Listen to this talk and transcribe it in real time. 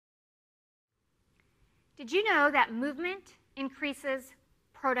Did you know that movement increases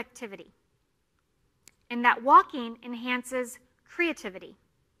productivity and that walking enhances creativity?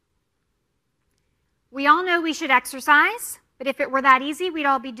 We all know we should exercise, but if it were that easy, we'd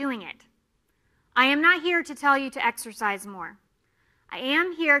all be doing it. I am not here to tell you to exercise more. I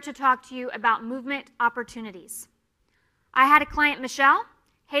am here to talk to you about movement opportunities. I had a client, Michelle,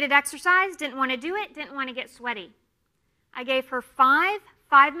 hated exercise, didn't want to do it, didn't want to get sweaty. I gave her 5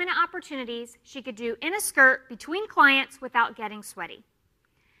 5-minute opportunities she could do in a skirt between clients without getting sweaty.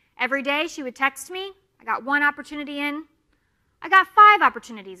 Every day she would text me, I got 1 opportunity in, I got 5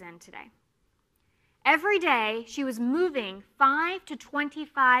 opportunities in today. Every day she was moving 5 to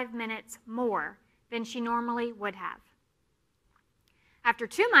 25 minutes more than she normally would have. After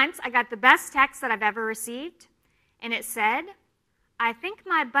 2 months, I got the best text that I've ever received, and it said, "I think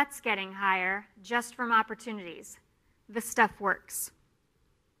my butt's getting higher just from opportunities. This stuff works."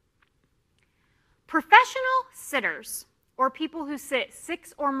 Professional sitters, or people who sit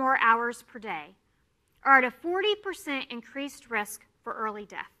 6 or more hours per day, are at a 40% increased risk for early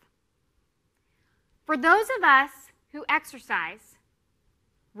death. For those of us who exercise,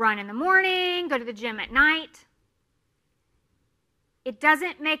 run in the morning, go to the gym at night, it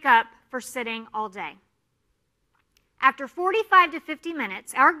doesn't make up for sitting all day. After 45 to 50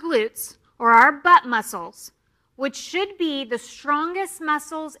 minutes, our glutes, or our butt muscles, which should be the strongest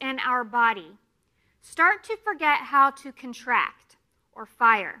muscles in our body, start to forget how to contract or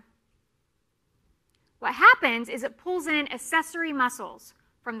fire. What happens is it pulls in accessory muscles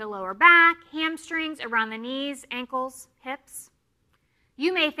from the lower back, hamstrings, around the knees, ankles, hips.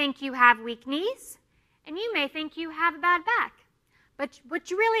 You may think you have weak knees, and you may think you have a bad back. But what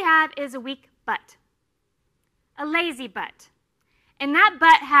you really have is a weak butt, a lazy butt. And that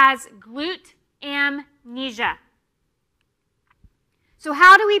butt has glute amnesia. So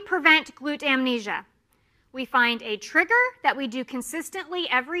how do we prevent glute amnesia? We find a trigger that we do consistently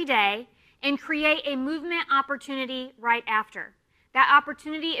every day and create a movement opportunity right after. That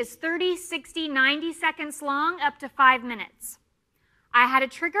opportunity is 30, 60, 90 seconds long, up to 5 minutes. I had a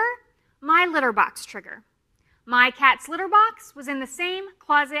trigger, my litter box trigger. My cat's litter box was in the same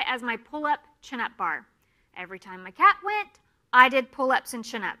closet as my pull-up, chin-up bar. Every time my cat went, I did pull-ups and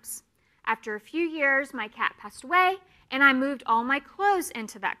chin-ups. After a few years, my cat passed away, and I moved all my clothes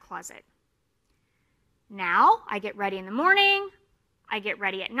into that closet. Now, I get ready in the morning, I get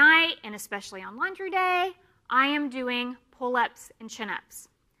ready at night, and especially on laundry day, I am doing pull-ups and chin-ups.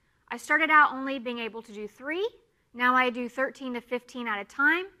 I started out only being able to do 3. Now I do 13 to 15 at a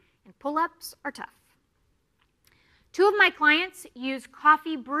time, and pull-ups are tough. 2 of my clients use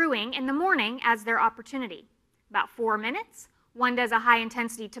coffee brewing in the morning as their opportunity. About 4 minutes. One does a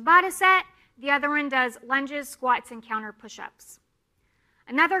high-intensity Tabata set. The other one does lunges, squats, and counter push-ups.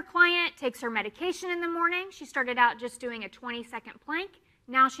 Another client takes her medication in the morning. She started out just doing a 20-second plank.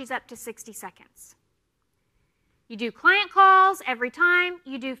 Now she's up to 60 seconds. You do client calls every time.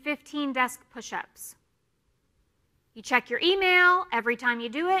 You do 15 desk push-ups. You check your email. Every time you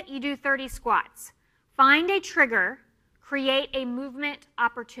do 30 squats. Find a trigger, create a movement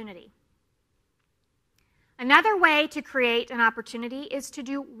opportunity. Another way to create an opportunity is to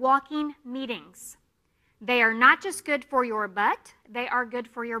do walking meetings. They are not just good for your butt, they are good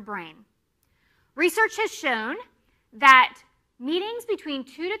for your brain. Research has shown that meetings between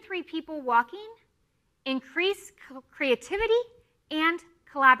 2 to 3 people walking increase creativity and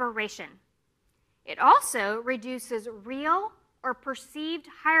collaboration. It also reduces real or perceived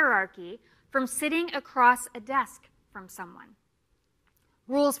hierarchy from sitting across a desk from someone.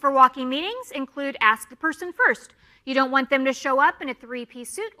 Rules for walking meetings include ask the person first. You don't want them to show up in a 3-piece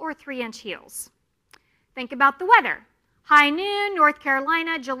suit or 3-inch heels. Think about the weather. High noon, North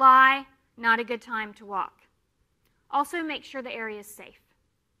Carolina, July, not a good time to walk. Also, make sure the area is safe.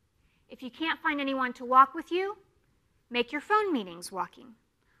 If you can't find anyone to walk with you, make your phone meetings walking.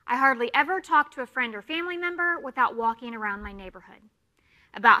 I hardly ever talk to a friend or family member without walking around my neighborhood.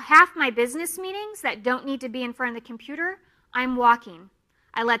 About half my business meetings that don't need to be in front of the computer, I'm walking.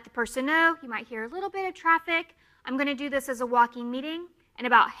 I let the person know, you might hear a little bit of traffic. I'm going to do this as a walking meeting. And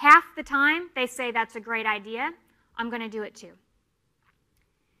about half the time, they say that's a great idea. I'm going to do it too.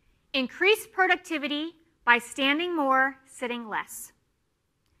 Increase productivity by standing more, sitting less.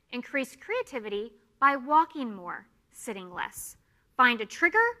 Increase creativity by walking more, sitting less. Find a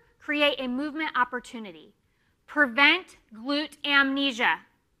trigger, create a movement opportunity. Prevent glute amnesia.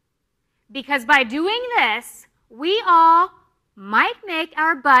 Because by doing this, we all might make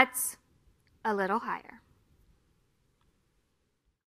our butts a little higher.